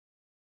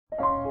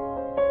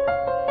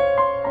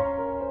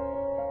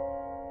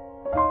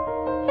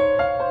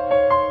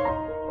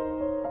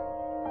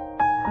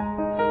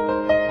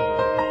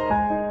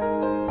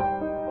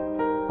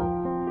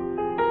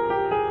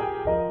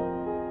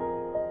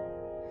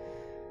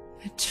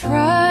I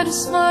try to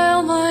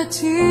smile my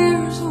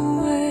tears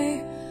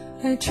away,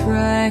 I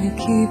try to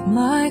keep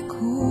my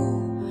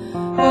cool.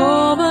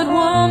 Oh, but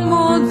one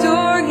more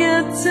door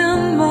gets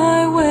in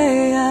my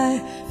way,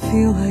 I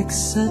feel like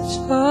such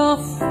a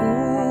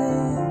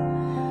fool.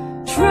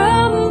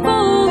 Trampled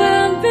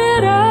and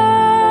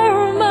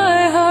bitter,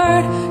 my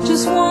heart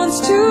just wants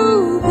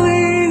to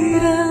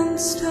bleed and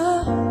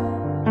stop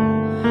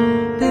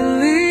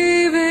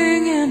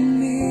believing in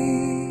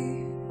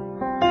me.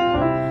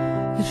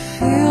 It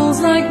feels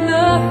like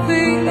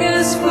nothing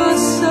is for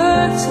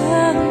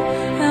certain,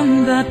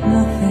 and that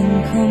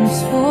nothing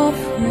comes for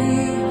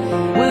free.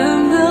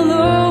 When they're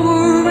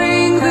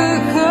lowering the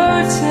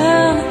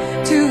curtain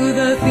to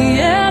the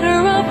theater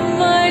of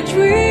my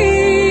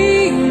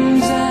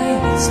dreams,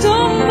 I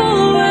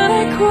stumble and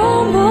I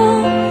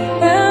crumble,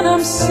 and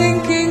I'm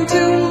sinking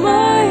to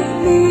my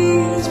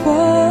knees.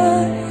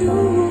 But you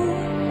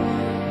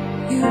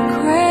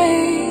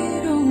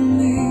cradle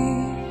me,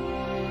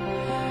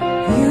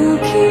 you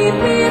keep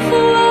me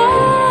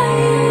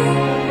flying,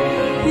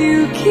 you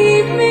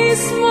keep me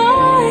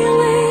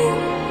smiling,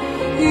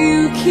 you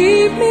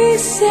keep me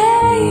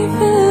safe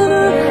in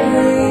a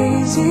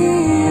crazy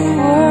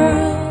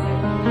world.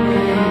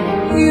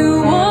 You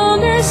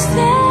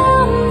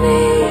understand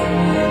me,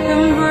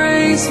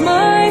 embrace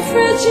my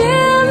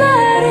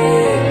fragility.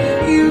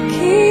 You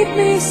keep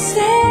me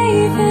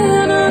safe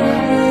in a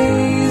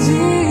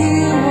crazy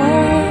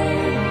world.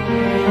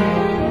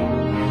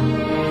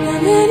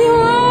 And in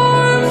your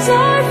arms I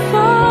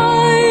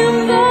find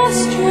the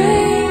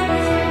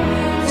strength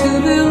to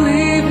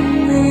believe in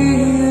me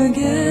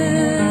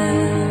again.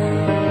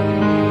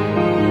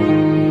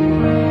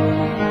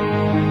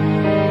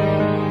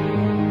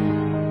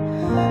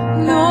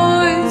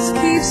 Noise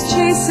keeps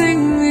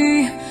chasing me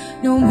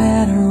no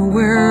matter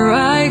where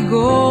I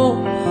go.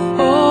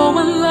 Oh,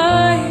 and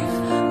life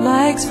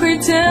likes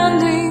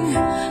pretending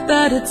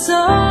that it's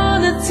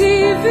on a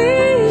TV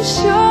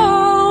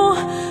show,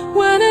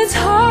 when it's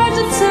hard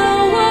to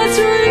tell what's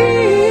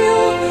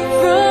real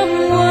from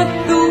what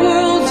the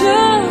world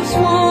just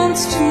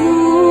wants to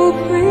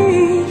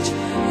preach.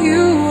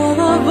 You are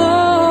the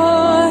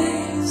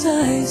voice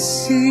I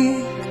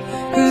seek,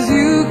 'cause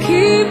you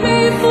keep me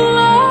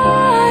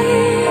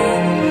flying,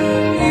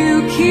 you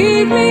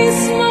keep me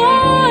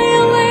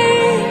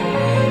smiling,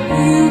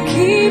 you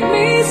keep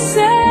me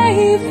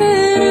safe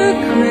in a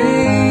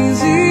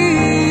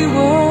crazy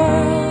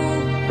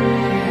world.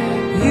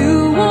 You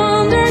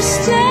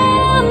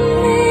understand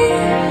me,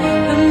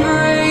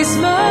 embrace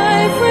my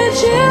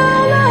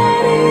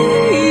fragility.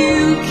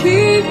 You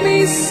keep me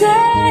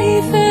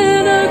safe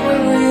in a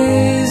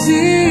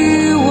crazy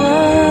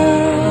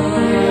world.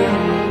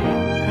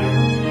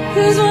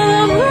 'Cause when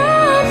I'm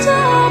wrapped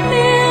up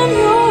in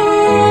your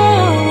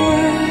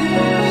arms,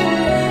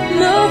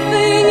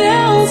 nothing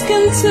else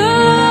can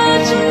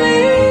touch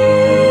me.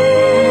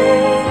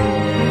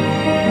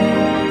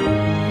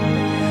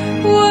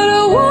 What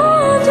a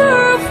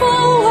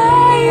wonderful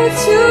way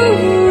to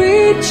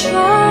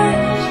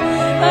recharge.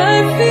 I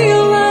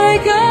feel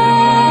like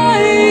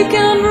I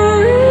can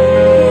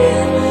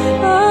breathe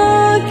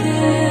again.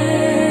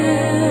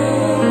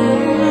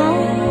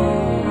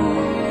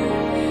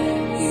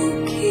 You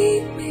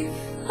keep me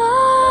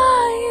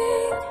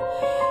flying,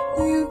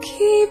 you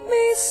keep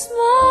me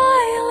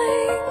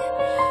smiling,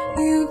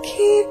 you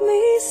keep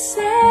me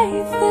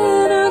safe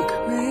in a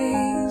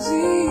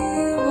crazy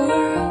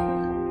world.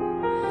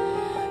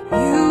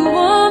 You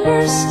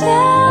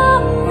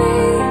understand me,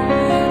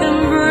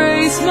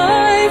 embrace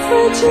my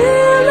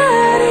fragility.